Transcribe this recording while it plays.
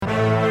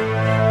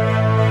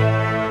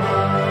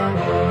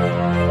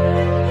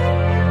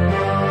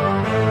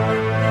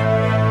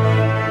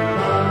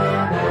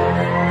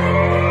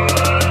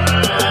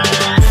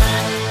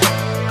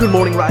Good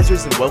morning,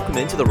 risers, and welcome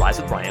into the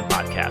Rise with Ryan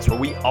podcast, where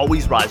we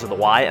always rise with a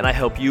why, and I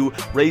help you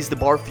raise the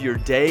bar for your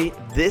day.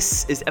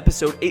 This is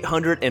episode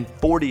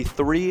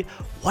 843.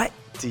 What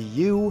do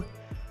you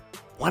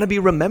want to be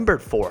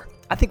remembered for?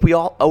 I think we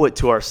all owe it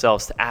to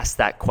ourselves to ask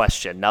that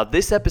question. Now,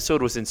 this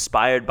episode was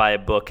inspired by a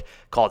book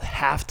called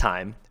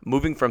Halftime,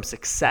 Moving from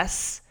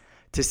Success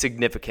to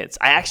Significance.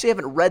 I actually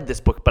haven't read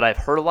this book, but I've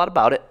heard a lot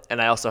about it, and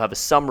I also have a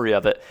summary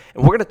of it,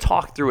 and we're going to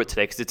talk through it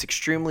today because it's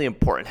extremely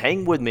important.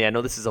 Hang with me. I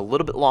know this is a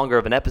little bit longer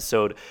of an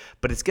episode,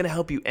 but it's going to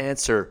help you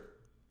answer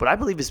what I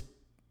believe is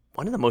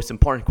one of the most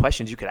important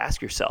questions you could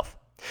ask yourself.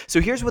 So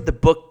here's what the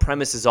book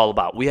premise is all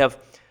about. We have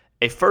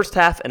a first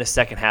half and a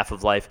second half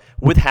of life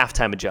with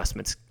halftime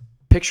adjustments.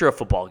 Picture a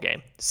football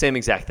game, same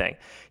exact thing.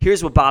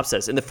 Here's what Bob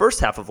says. In the first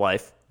half of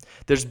life,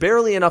 there's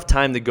barely enough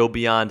time to go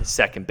beyond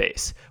second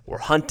base. We're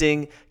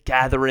hunting,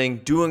 gathering,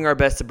 doing our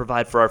best to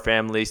provide for our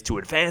families, to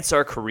advance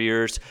our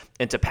careers,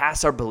 and to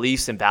pass our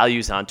beliefs and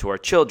values on to our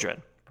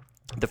children.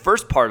 The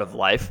first part of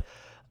life,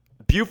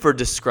 Buford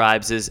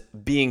describes as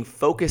being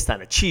focused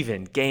on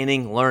achieving,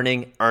 gaining,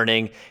 learning,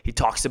 earning. He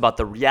talks about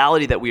the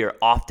reality that we are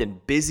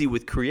often busy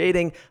with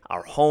creating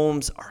our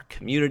homes, our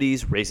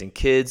communities, raising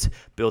kids,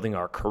 building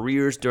our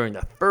careers during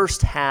the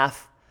first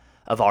half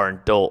of our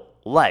adult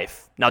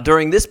life. Now,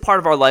 during this part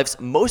of our lives,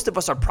 most of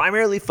us are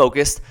primarily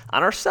focused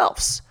on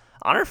ourselves,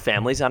 on our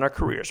families, on our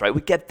careers, right? We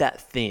get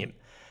that theme.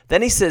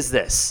 Then he says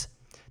this,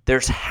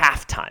 there's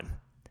halftime.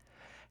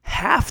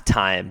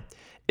 Halftime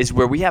is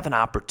where we have an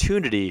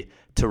opportunity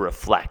to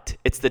reflect.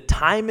 It's the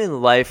time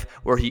in life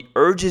where he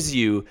urges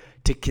you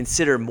to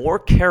consider more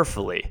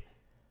carefully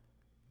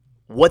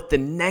what the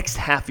next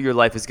half of your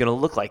life is going to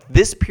look like.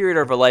 This period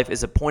of our life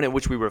is a point at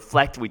which we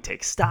reflect, we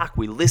take stock,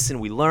 we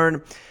listen, we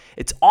learn.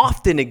 It's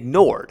often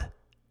ignored.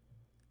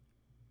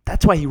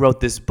 That's why he wrote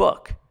this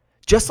book.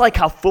 Just like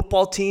how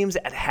football teams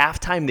at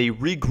halftime, they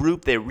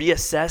regroup, they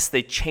reassess,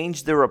 they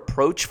change their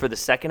approach for the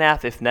second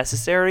half if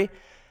necessary.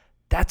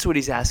 That's what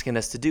he's asking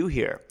us to do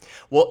here.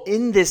 Well,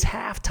 in this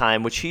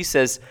halftime, which he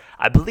says,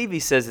 I believe he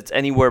says it's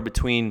anywhere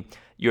between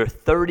your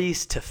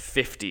 30s to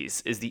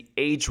 50s is the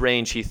age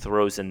range he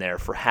throws in there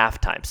for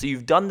halftime. So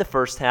you've done the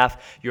first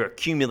half, you're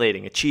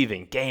accumulating,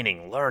 achieving,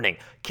 gaining, learning,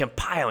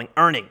 compiling,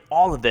 earning,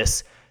 all of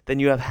this. Then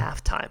you have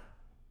halftime.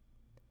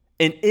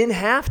 And in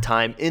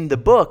halftime, in the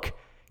book,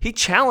 he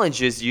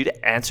challenges you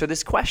to answer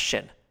this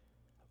question.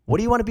 What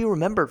do you want to be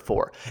remembered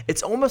for?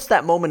 It's almost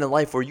that moment in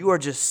life where you are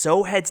just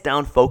so heads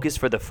down focused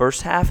for the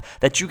first half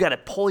that you got to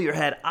pull your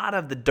head out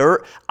of the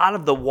dirt, out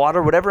of the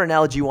water, whatever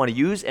analogy you want to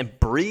use, and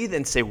breathe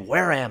and say,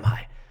 where am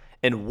I?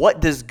 And what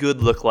does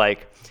good look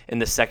like in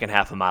the second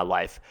half of my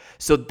life?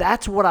 So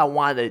that's what I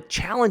want to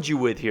challenge you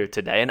with here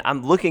today. And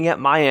I'm looking at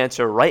my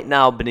answer right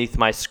now beneath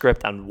my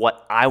script on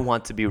what I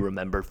want to be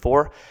remembered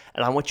for.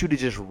 And I want you to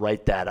just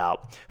write that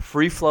out.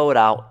 Free flow it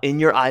out in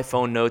your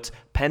iPhone notes,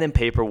 pen and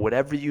paper,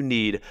 whatever you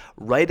need.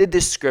 Write a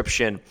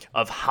description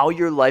of how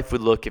your life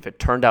would look if it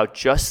turned out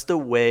just the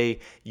way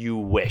you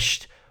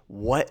wished.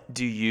 What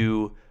do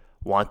you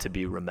want to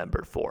be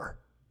remembered for?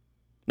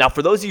 Now,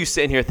 for those of you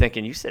sitting here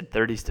thinking, you said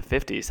 30s to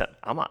 50s,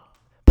 I'm on.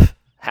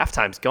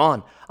 Halftime's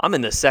gone. I'm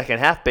in the second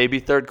half, baby.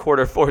 Third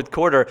quarter, fourth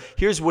quarter.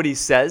 Here's what he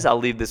says. I'll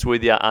leave this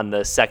with you on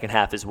the second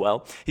half as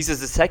well. He says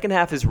the second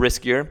half is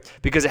riskier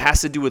because it has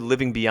to do with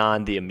living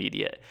beyond the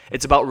immediate.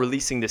 It's about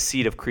releasing the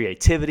seed of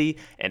creativity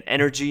and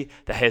energy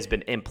that has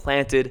been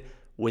implanted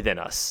within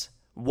us,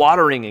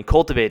 watering and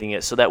cultivating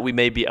it so that we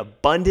may be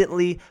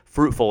abundantly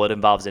fruitful. It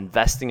involves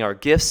investing our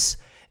gifts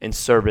in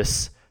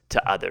service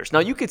to others.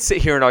 Now, you could sit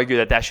here and argue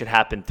that that should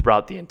happen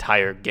throughout the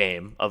entire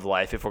game of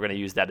life if we're going to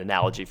use that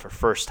analogy for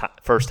first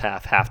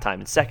half, halftime,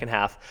 and second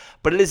half,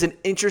 but it is an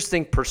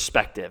interesting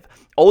perspective.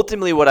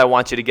 Ultimately, what I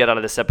want you to get out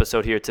of this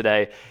episode here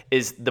today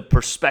is the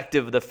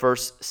perspective of the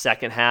first,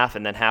 second half,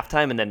 and then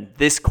halftime, and then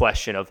this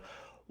question of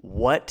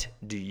what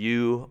do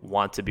you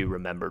want to be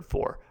remembered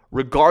for?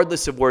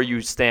 Regardless of where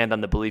you stand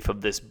on the belief of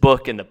this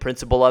book and the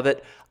principle of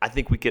it, I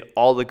think we could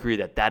all agree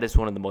that that is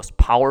one of the most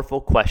powerful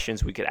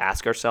questions we could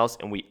ask ourselves,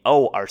 and we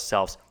owe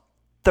ourselves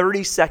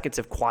 30 seconds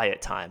of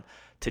quiet time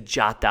to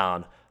jot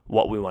down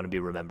what we want to be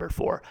remembered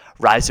for.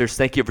 Risers,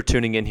 thank you for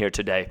tuning in here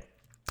today.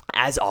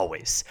 As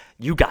always,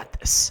 you got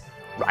this.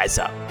 Rise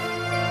up.